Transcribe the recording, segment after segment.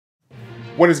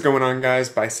What is going on, guys?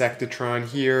 Bisectatron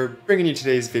here, bringing you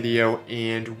today's video,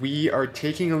 and we are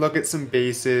taking a look at some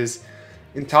bases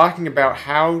and talking about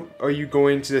how are you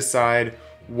going to decide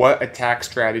what attack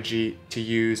strategy to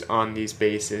use on these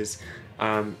bases.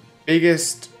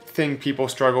 Biggest thing people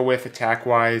struggle with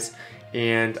attack-wise,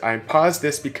 and I paused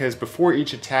this because before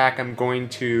each attack I'm going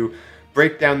to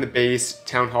break down the base,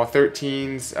 Town Hall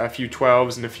 13s, a few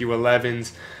 12s, and a few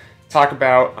 11s, talk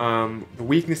about the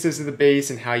weaknesses of the base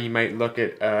and how you might look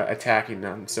at attacking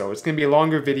them. So it's going to be a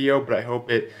longer video, but I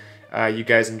hope you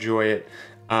guys enjoy it.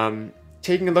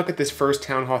 Taking a look at this first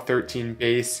Town Hall 13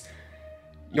 base,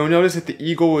 you'll notice that the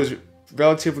eagle is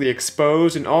relatively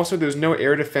exposed, and also there's no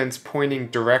air defense pointing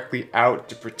directly out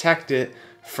to protect it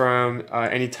from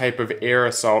any type of air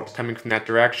assault coming from that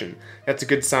direction. That's a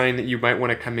good sign that you might want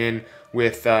to come in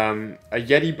with a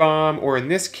Yeti bomb, or in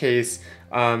this case,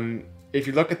 if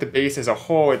you look at the base as a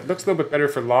whole, it looks a little bit better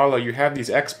for Lalo. You have these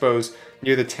expos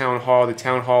near the town hall. The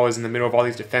town hall is in the middle of all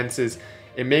these defenses.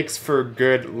 It makes for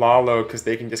good Lalo because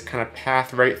they can just kind of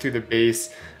path right through the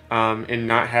base and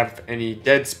not have any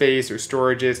dead space or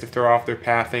storages to throw off their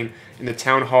pathing. In the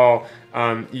town hall,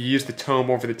 you use the tome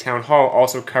over the town hall,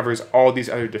 also covers all these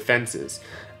other defenses.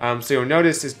 So you'll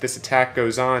notice as this attack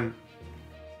goes on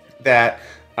that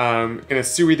going to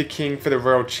Sui the king for the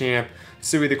royal champ,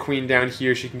 Sui the queen down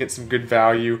here. She can get some good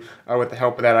value with the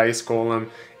help of that ice golem.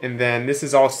 And then this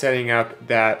is all setting up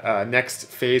that next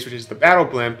phase, which is the battle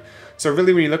blimp. So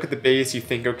really when you look at the base, you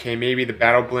think, okay, maybe the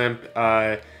battle blimp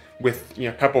with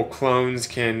a couple clones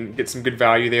can get some good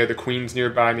value there. The queen's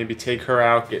nearby, maybe take her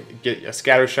out, get a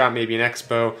scatter shot, maybe an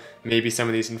expo, maybe some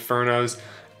of these infernos.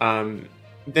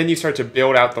 Then you start to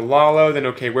build out the Lalo, then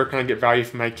okay, where can I get value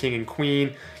from my king and queen?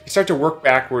 You start to work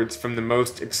backwards from the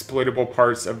most exploitable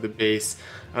parts of the base.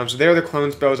 So there are the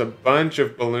clone spells, a bunch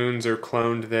of balloons are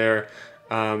cloned there.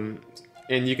 And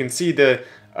you can see the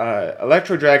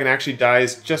Electro Dragon actually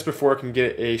dies just before it can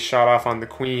get a shot off on the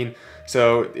queen.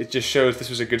 So it just shows this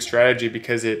was a good strategy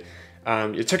because it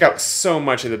took out so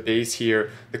much of the base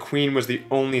here. The queen was the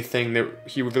only thing that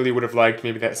he really would have liked,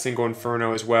 maybe that single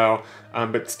inferno as well,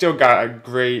 but still got a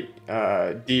great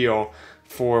deal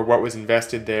for what was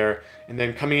invested there. And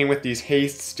then coming in with these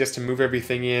hastes just to move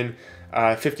everything in,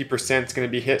 50% is going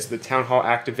to be hit, so the town hall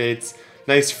activates.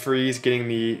 Nice freeze getting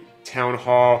the town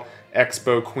hall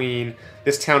expo queen.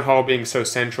 This town hall being so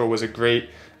central was a great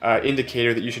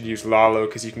indicator that you should use Lalo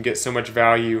because you can get so much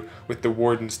value with the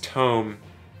warden's tome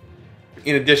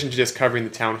in addition to just covering the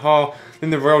town hall. Then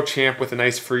the royal champ with a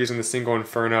nice freeze on the single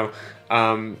inferno.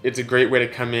 It's a great way to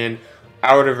come in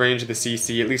out of range of the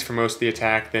CC, at least for most of the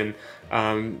attack. Then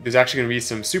there's actually going to be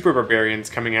some super barbarians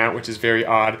coming out, which is very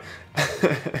odd.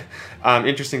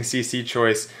 Interesting CC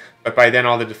choice, but by then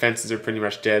all the defenses are pretty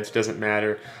much dead, so it doesn't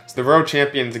matter. So the royal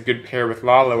champion's a good pair with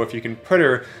Lalo if you can put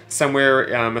her somewhere,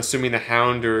 assuming the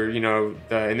hound or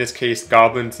in this case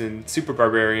goblins and super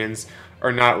barbarians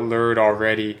are not lured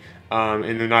already.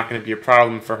 And they're not going to be a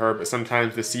problem for her, but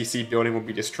sometimes the CC building will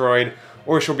be destroyed,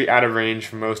 or she'll be out of range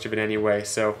for most of it anyway.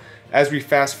 So as we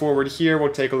fast forward here,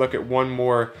 we'll take a look at one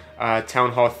more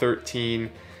Town Hall 13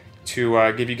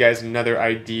 to give you guys another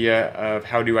idea of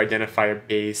how to identify a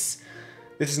base.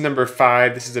 This is number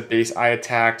 5. This is a base I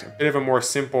attacked, a bit of a more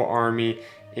simple army,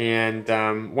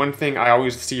 and one thing I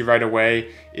always see right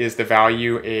away is the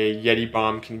value a Yeti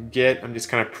bomb can get. I'm just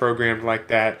kind of programmed like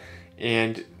that,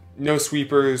 and no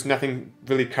sweepers, nothing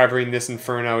really covering this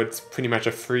inferno. It's pretty much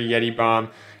a free Yeti bomb.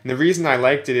 And the reason I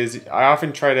liked it is I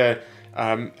often try to,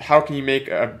 how can you make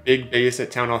a big base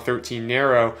at Town Hall 13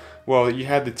 narrow? Well, you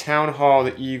have the Town Hall,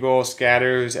 the Eagle,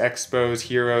 Scatters, Expos,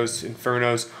 Heroes,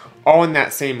 Infernos, all in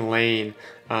that same lane.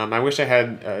 I wish I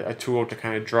had a tool to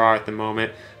kind of draw at the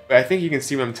moment, but I think you can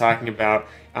see what I'm talking about.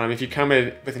 If you come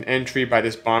in with an entry by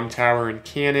this bomb tower and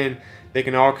cannon, they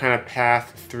can all kind of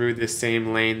path through the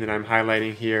same lane that I'm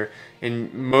highlighting here. And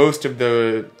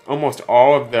almost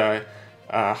all of the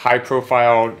high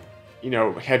profile,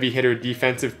 heavy hitter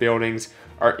defensive buildings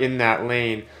are in that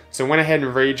lane. So I went ahead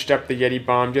and raged up the Yeti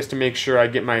bomb just to make sure I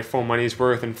get my full money's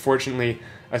worth. Unfortunately,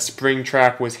 a spring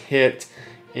trap was hit,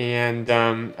 and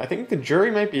I think the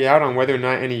jury might be out on whether or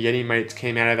not any Yeti mites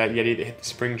came out of that Yeti that hit the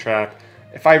spring trap.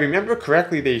 If I remember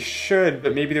correctly, they should,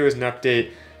 but maybe there was an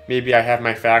update. Maybe I have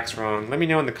my facts wrong. Let me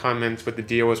know in the comments what the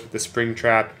deal is with the spring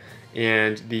trap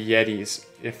and the Yetis.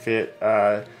 If it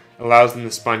allows them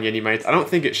to spawn Yeti mites. I don't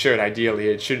think it should. Ideally,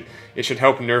 it should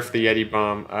help nerf the Yeti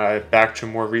bomb back to a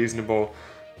more reasonable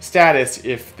status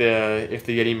if the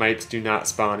Yeti mites do not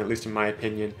spawn, at least in my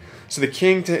opinion. So the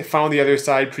king to follow the other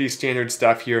side, pretty standard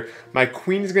stuff here. My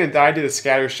queen is going to die to the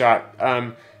scatter shot.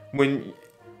 When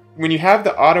when you have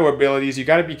the auto abilities, you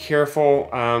got to be careful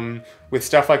with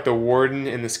stuff like the Warden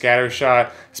and the Scatter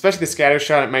Shot. Especially the Scatter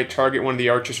Shot, it might target one of the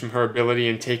archers from her ability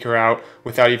and take her out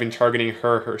without even targeting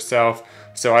her herself.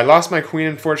 So I lost my queen,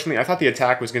 unfortunately. I thought the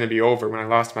attack was going to be over when I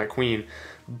lost my queen.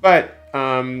 But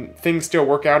things still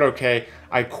work out okay.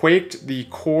 I quaked the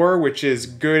core, which is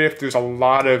good if there's a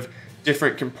lot of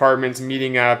different compartments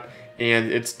meeting up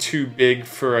and it's too big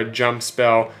for a jump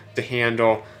spell to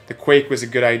handle. The quake was a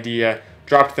good idea.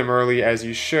 Dropped them early as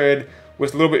you should.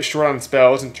 Was a little bit short on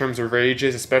spells in terms of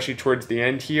rages, especially towards the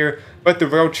end here. But the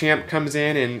Royal Champ comes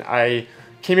in, and I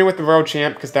came in with the Royal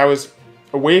Champ because that was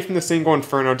away from the single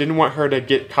Inferno. Didn't want her to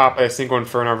get caught by a single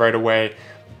Inferno right away.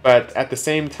 But at the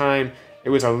same time, it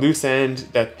was a loose end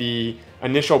that the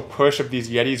initial push of these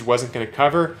Yetis wasn't going to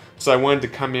cover. So I wanted to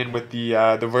come in with the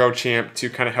Royal Champ to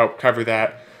kind of help cover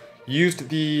that. Used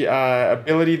the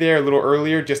ability there a little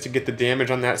earlier just to get the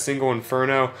damage on that single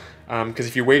Inferno. Because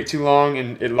if you wait too long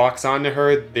and it locks onto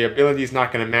her, the ability is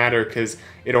not going to matter because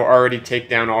it'll already take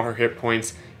down all her hit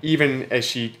points. Even as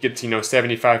she gets,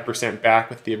 75% back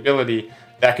with the ability,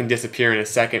 that can disappear in a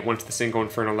second once the single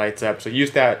Inferno lights up. So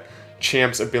use that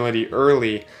Champ's ability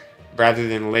early rather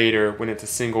than later when it's a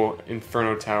single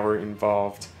Inferno tower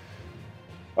involved.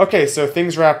 Okay, so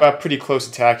things wrap up. Pretty close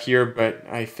attack here, but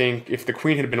I think if the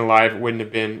queen had been alive, it wouldn't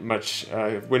have been much.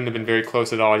 Wouldn't have been very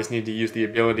close at all. I just needed to use the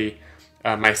ability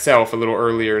myself a little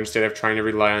earlier instead of trying to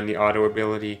rely on the auto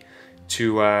ability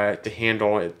to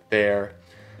handle it there.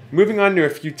 Moving on to a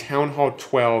few Town Hall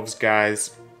 12s,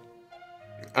 guys.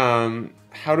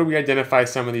 How do we identify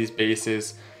some of these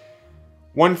bases?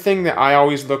 One thing that I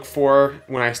always look for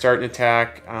when I start an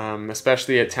attack,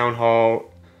 especially at Town Hall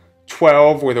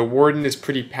 12, where the Warden is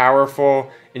pretty powerful,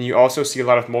 and you also see a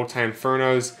lot of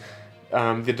multi-Infernos,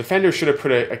 the defender should have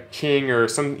put a king or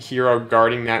some hero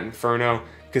guarding that Inferno,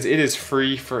 because it is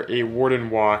free for a Warden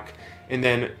walk. And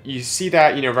then you see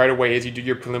that, right away as you do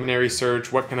your preliminary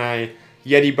search. What can I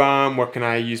Yeti Bomb? What can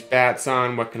I use Bats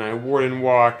on? What can I Warden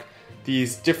walk?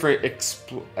 These different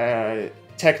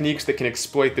techniques that can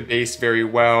exploit the base very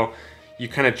well. You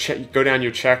kind of go down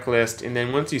your checklist, and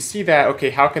then once you see that, okay,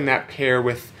 how can that pair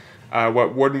with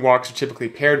what Warden walks are typically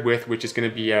paired with, which is going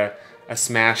to be a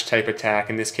smash type attack,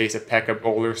 in this case a P.E.K.K.A.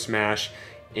 bowler smash.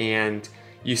 And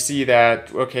you see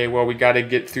that, okay, well, we got to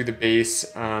get through the base,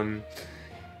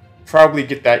 probably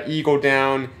get that eagle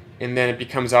down, and then it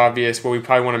becomes obvious, well, we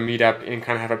probably want to meet up and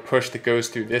kind of have a push that goes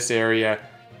through this area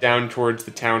down towards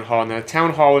the Town Hall. Now, the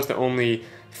Town Hall is the only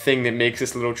thing that makes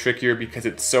this a little trickier because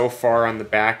it's so far on the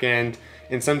back end,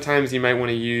 and sometimes you might want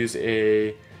to use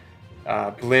a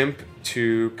blimp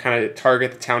to kind of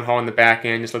target the Town Hall in the back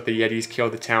end, just let the Yetis kill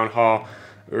the Town Hall,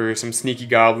 or some sneaky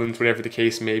goblins, whatever the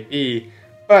case may be.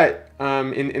 But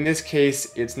in this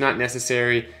case, it's not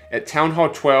necessary. At Town Hall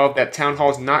 12, that Town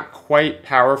Hall is not quite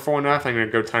powerful enough. I'm going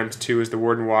to go ×2 as the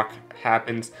Warden walk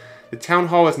happens. The Town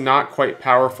Hall is not quite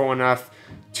powerful enough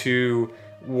to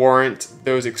warrant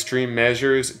those extreme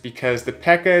measures, because the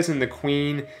P.E.K.K.A.s and the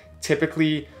Queen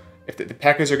typically, if the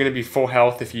P.E.K.K.A.s are going to be full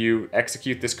health if you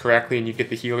execute this correctly and you get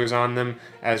the healers on them,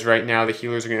 as right now the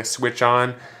healers are going to switch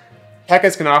on.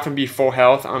 P.E.K.K.A.s can often be full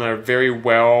health on a very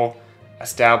well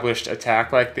established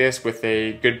attack like this with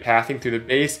a good pathing through the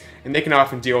base, and they can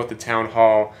often deal with the Town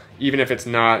Hall even if it's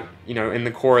not in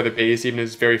the core of the base, even if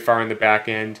it's very far in the back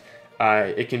end.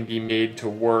 It can be made to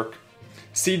work.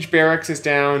 Siege Barracks is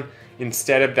down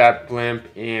instead of that blimp,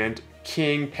 and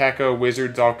King, P.E.K.K.A.,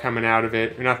 Wizards all coming out of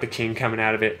it. Or not the King coming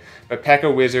out of it, but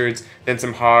P.E.K.K.A., Wizards, then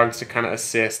some Hogs to kind of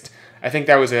assist. I think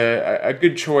that was a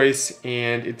good choice,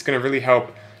 and it's going to really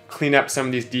help clean up some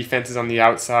of these defenses on the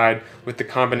outside with the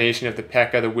combination of the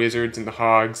P.E.K.K.A., the Wizards, and the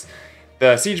Hogs.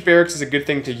 The Siege Barracks is a good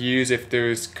thing to use if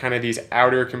there's kind of these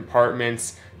outer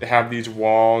compartments that have these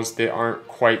walls that aren't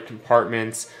quite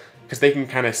compartments, because they can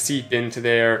kind of seep into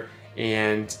there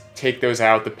and take those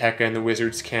out. The P.E.K.K.A. and the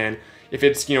Wizards can. If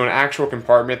it's an actual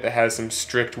compartment that has some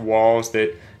strict walls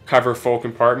that cover full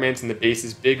compartments and the base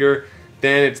is bigger,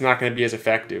 then it's not going to be as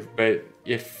effective. But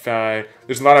if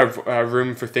there's a lot of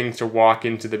room for things to walk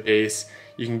into the base,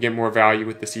 you can get more value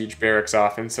with the Siege Barracks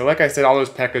often. So like I said, all those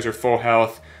P.E.K.K.A.s are full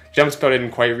health. Jump spell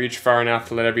didn't quite reach far enough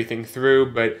to let everything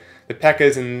through, but the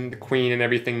P.E.K.K.A.s and the Queen and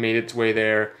everything made its way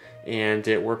there, and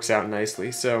it works out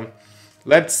nicely. So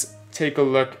let's take a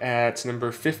look at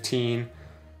number 15.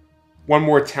 One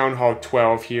more Town Hall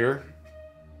 12 here.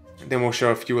 Then we'll show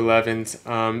a few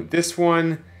 11s. This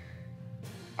one,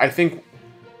 I think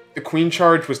the Queen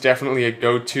charge was definitely a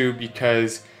go-to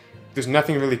because there's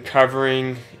nothing really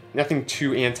covering, nothing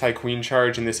too anti-Queen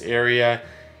charge in this area.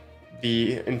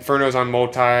 The Inferno's on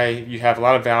multi, you have a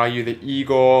lot of value. The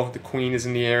Eagle, the Queen is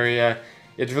in the area.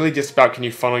 It's really just about can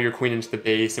you funnel your queen into the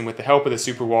base, and with the help of the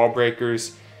super wall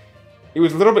breakers, it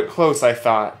was a little bit close, I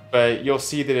thought, but you'll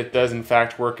see that it does in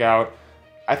fact work out.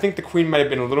 I think the queen might have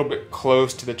been a little bit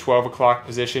close to the 12 o'clock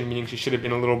position, meaning she should have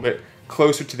been a little bit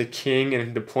closer to the king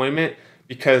in deployment,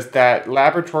 because that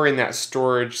laboratory and that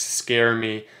storage scare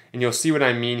me, and you'll see what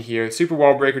I mean here. Super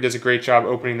Wall Breaker does a great job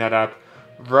opening that up.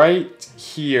 Right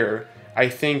here, I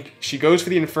think she goes for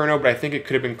the Inferno, but I think it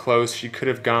could have been close. She could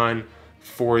have gone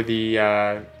for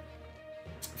the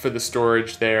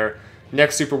storage there.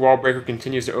 Next Super Wall Breaker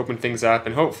continues to open things up,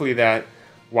 and hopefully that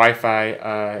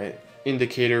Wi-Fi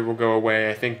indicator will go away.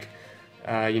 I think,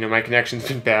 my connection's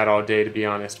been bad all day, to be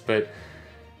honest. But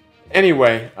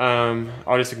anyway,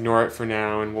 I'll just ignore it for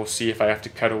now, and we'll see if I have to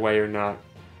cut away or not.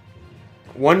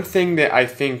 One thing that I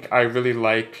think I really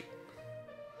like...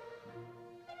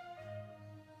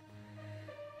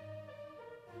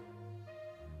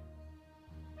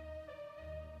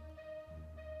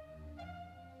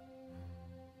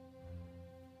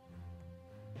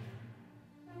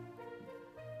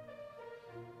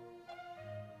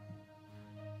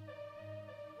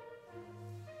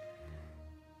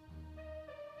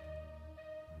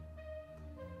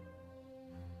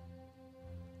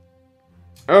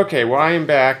 Okay, well, I am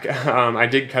back. I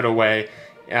did cut away,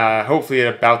 hopefully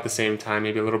at about the same time,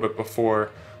 maybe a little bit before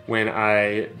when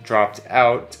I dropped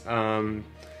out.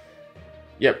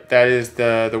 Yep, that is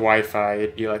the Wi-Fi.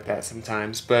 It'd be like that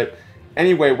sometimes. But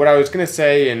anyway, what I was going to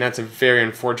say, and that's a very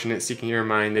unfortunate Seeking Your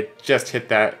Mind that just hit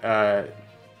that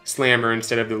slammer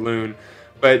instead of the loon.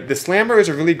 But the slammer is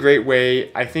a really great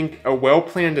way. I think a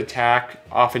well-planned attack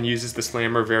often uses the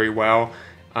slammer very well,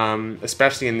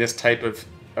 especially in this type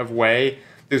of way.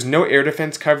 There's no air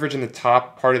defense coverage in the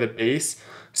top part of the base,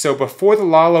 so before the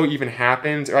Lalo even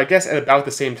happens, or I guess at about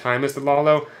the same time as the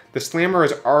Lalo, the slammer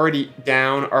is already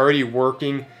down, already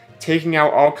working, taking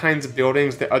out all kinds of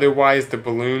buildings that otherwise the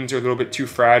balloons are a little bit too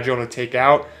fragile to take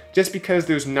out, just because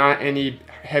there's not any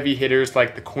heavy hitters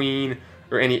like the queen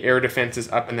or any air defenses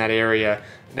up in that area.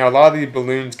 Now a lot of the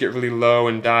balloons get really low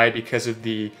and die because of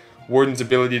the Warden's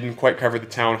ability didn't quite cover the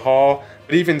town hall,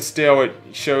 but even still it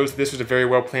shows this was a very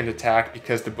well planned attack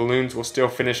because the balloons will still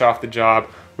finish off the job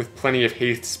with plenty of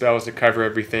haste spells to cover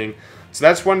everything. So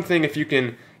that's one thing. If you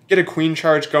can get a queen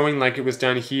charge going like it was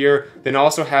done here, then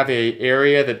also have a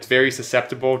area that's very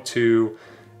susceptible to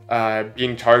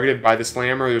being targeted by the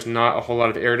slammer. There's not a whole lot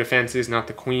of air defenses, not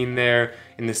the queen there,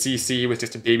 and the CC was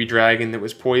just a baby dragon that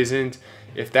was poisoned.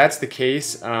 If that's the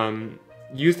case,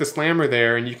 use the slammer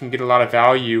there and you can get a lot of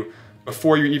value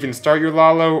before you even start your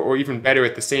Lalo, or even better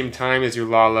at the same time as your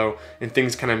Lalo, and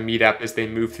things kind of meet up as they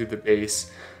move through the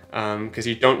base, because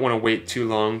you don't want to wait too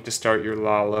long to start your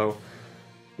Lalo.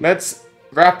 Let's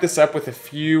wrap this up with a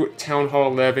few Town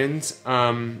Hall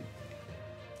 11s.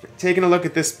 Taking a look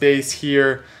at this base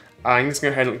here, I'm just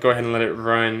going to go ahead and let it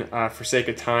run for sake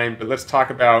of time, but let's talk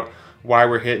about why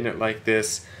we're hitting it like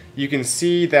this. You can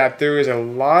see that there is a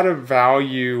lot of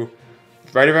value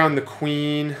right around the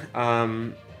queen.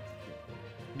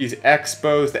 These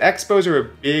expos. The expos are a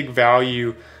big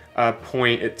value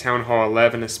point at Town Hall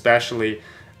 11 especially.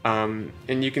 And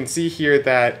you can see here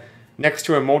that next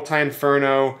to a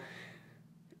multi-inferno,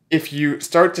 if you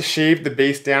start to shave the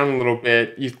base down a little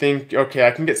bit, you think, okay,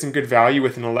 I can get some good value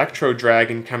with an Electro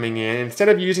Dragon coming in. Instead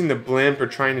of using the blimp or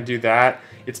trying to do that,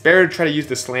 it's better to try to use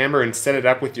the slammer and set it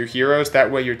up with your heroes.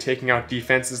 That way you're taking out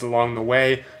defenses along the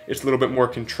way. It's a little bit more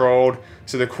controlled.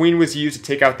 So the queen was used to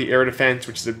take out the air defense,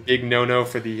 which is a big no-no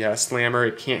for the slammer.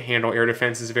 It can't handle air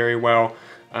defenses very well.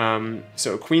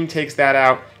 So queen takes that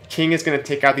out. King is going to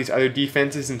take out these other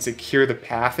defenses and secure the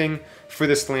pathing for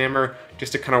the slammer,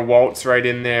 just to kind of waltz right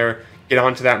in there, get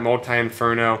onto that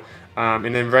multi-inferno.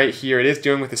 And then right here, it is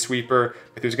dealing with the sweeper,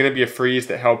 but there's going to be a freeze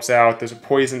that helps out. There's a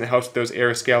poison that helps with those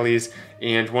air skellies,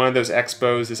 and one of those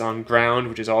expos is on ground,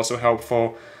 which is also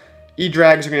helpful.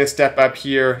 E-drags are going to step up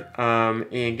here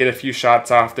and get a few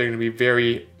shots off. They're going to be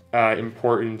very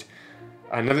important.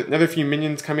 Another few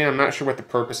minions come in. I'm not sure what the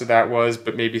purpose of that was,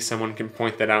 but maybe someone can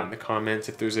point that out in the comments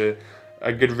if there's a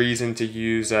good reason to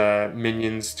use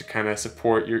minions to kind of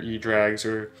support your E-drags.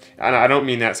 Or I don't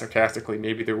mean that sarcastically.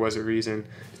 Maybe there was a reason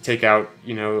to take out,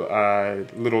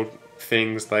 little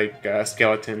things like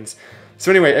skeletons.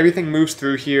 So anyway, everything moves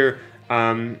through here.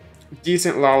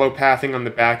 Decent Lalo pathing on the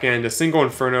back end. A single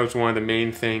Inferno is one of the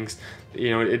main things.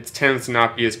 It tends to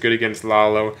not be as good against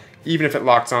Lalo. Even if it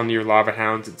locks onto your Lava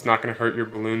Hounds, it's not going to hurt your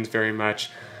balloons very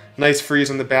much. Nice freeze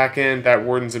on the back end. That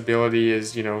Warden's ability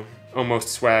is,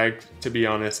 almost swagged, to be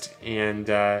honest. And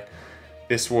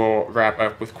this will wrap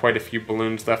up with quite a few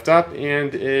balloons left up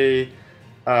and a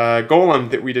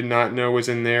golem that we did not know was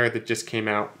in there that just came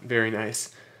out. Very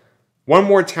nice. one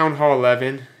more Town Hall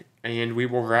 11, and we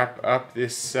will wrap up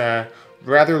this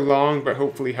rather long but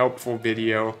hopefully helpful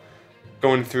video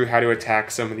going through how to attack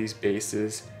some of these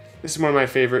bases. This is one of my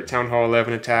favorite Town Hall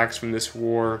 11 attacks from this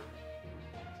war.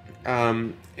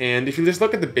 And if you just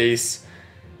look at the base,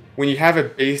 when you have a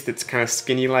base that's kind of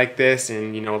skinny like this,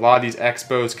 and a lot of these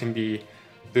expos can be,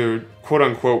 they're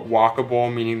quote-unquote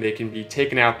walkable, meaning they can be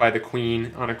taken out by the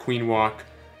queen on a queen walk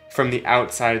from the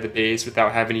outside of the base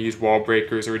without having to use wall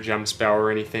breakers or a jump spell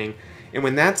or anything. And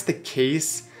when that's the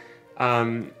case,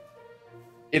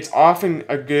 it's often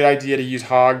a good idea to use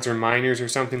hogs or miners or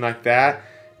something like that,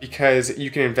 because you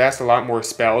can invest a lot more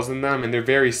spells in them, and they're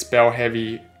very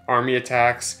spell-heavy army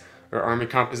attacks or army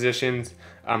compositions.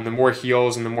 The more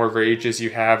heals and the more rages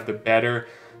you have, the better.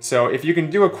 So if you can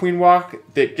do a queen walk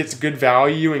that gets good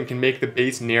value and can make the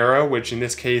base narrow, which in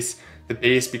this case, the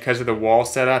base, because of the wall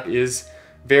setup, is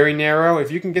very narrow. If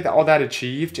you can get all that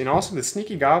achieved, and also the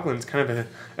sneaky goblin's kind of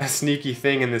a sneaky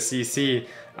thing in the CC.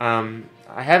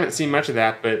 I haven't seen much of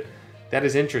that, but that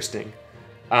is interesting.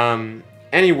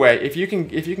 Anyway, if you can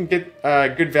get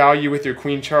good value with your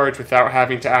queen charge without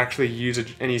having to actually use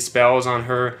any spells on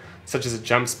her, such as a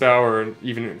jump spell or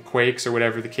even quakes or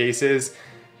whatever the case is,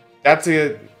 that's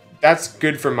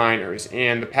good for miners.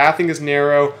 And the pathing is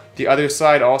narrow. The other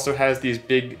side also has these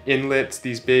big inlets,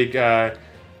 these big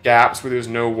gaps where there's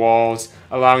no walls,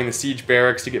 allowing the siege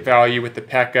barracks to get value with the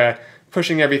P.E.K.K.A.,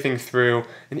 pushing everything through.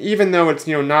 And even though it's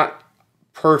not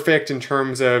perfect in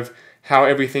terms of how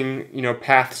everything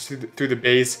paths through the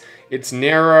base, it's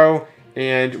narrow,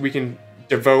 and we can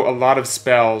devote a lot of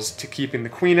spells to keeping the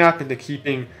queen up and to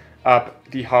keeping up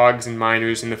the hogs and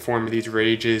miners in the form of these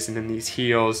rages and then these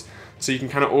heals, so you can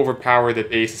kind of overpower the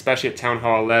base, especially at Town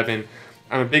Hall 11.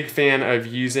 I'm a big fan of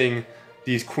using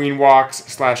these queen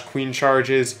walks / queen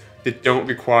charges that don't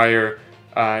require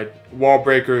wall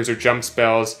breakers or jump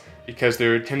spells, because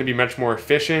they tend to be much more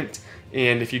efficient,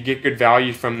 and if you get good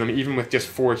value from them, even with just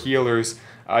 4 healers,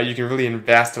 you can really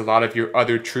invest a lot of your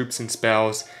other troops and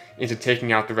spells into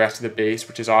taking out the rest of the base,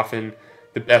 which is often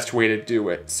the best way to do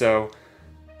it. So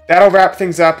that'll wrap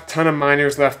things up. A ton of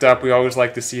miners left up. We always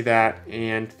like to see that.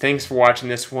 And thanks for watching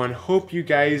this one. Hope you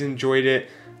guys enjoyed it.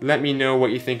 Let me know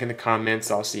what you think in the comments.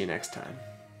 I'll see you next time.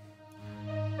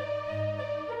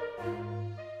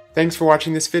 Thanks for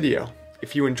watching this video.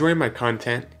 If you enjoy my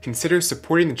content, consider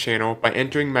supporting the channel by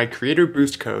entering my creator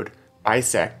boost code,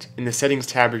 bisect, in the settings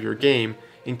tab of your game,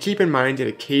 and keep in mind it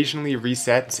occasionally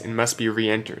resets and must be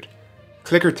re-entered.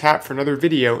 Click or tap for another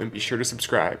video and be sure to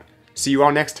subscribe. See you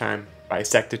all next time.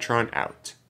 Bisectatron out.